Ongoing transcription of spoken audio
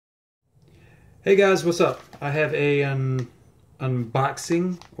Hey guys, what's up? I have a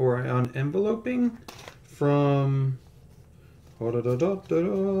unboxing or an enveloping from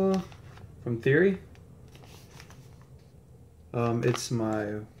from Theory. It's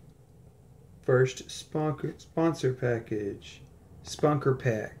my first sponsor package, Spunker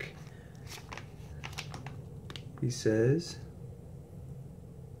Pack. He says,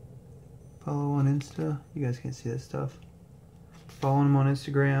 follow on Insta. You guys can't see that stuff. Follow him on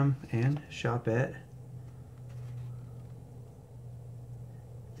Instagram and shop at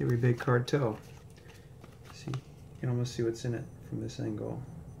Theory Big Cartel. See, you can almost see what's in it from this angle.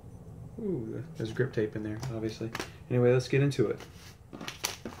 Ooh, there's grip tape in there, obviously. Anyway, let's get into it.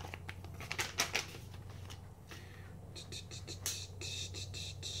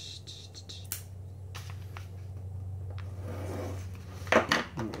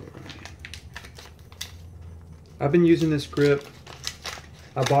 I've been using this grip.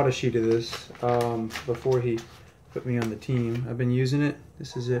 I bought a sheet of this before he put me on the team. I've been using it.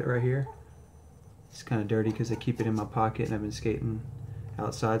 This is it right here. It's kind of dirty because I keep it in my pocket and I've been skating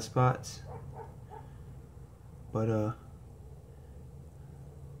outside spots. But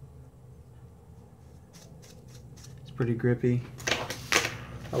it's pretty grippy.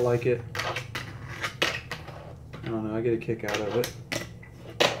 I like it. I don't know, I get a kick out of it.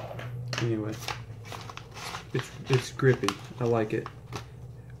 Anyway, it's grippy. I like it.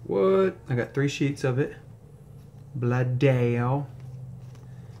 What? I got 3 sheets of it. Bloodale.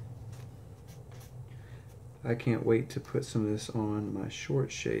 I can't wait to put some of this on my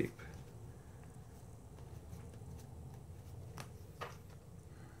short shape.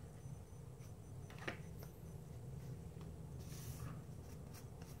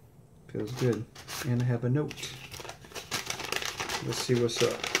 Feels good. And I have a note. Let's see what's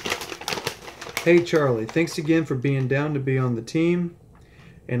up. Hey Charlie, thanks again for being down to be on the team.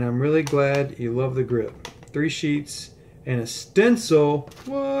 And I'm really glad you love the grip. 3 sheets and a stencil.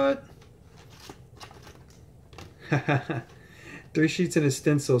 What? 3 sheets and a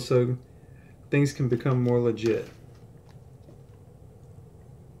stencil so things can become more legit.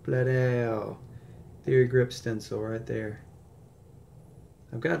 Bloody hell. Theory grip stencil right there.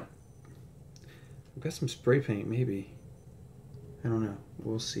 I've got some spray paint maybe. I don't know.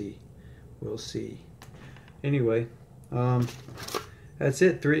 We'll see. We'll see. Anyway, that's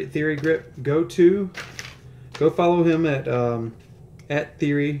it. Theory grip. Go follow him at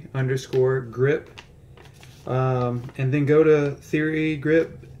 @theory_grip, and then go to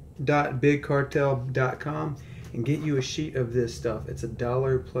theorygrip.bigcartel.com and get you a sheet of this stuff. It's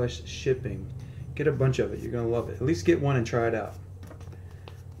 $1 plus shipping. Get a bunch of it. You're gonna love it. At least get one and try it out.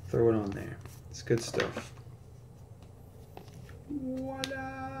 Throw it on there. It's good stuff. Voila.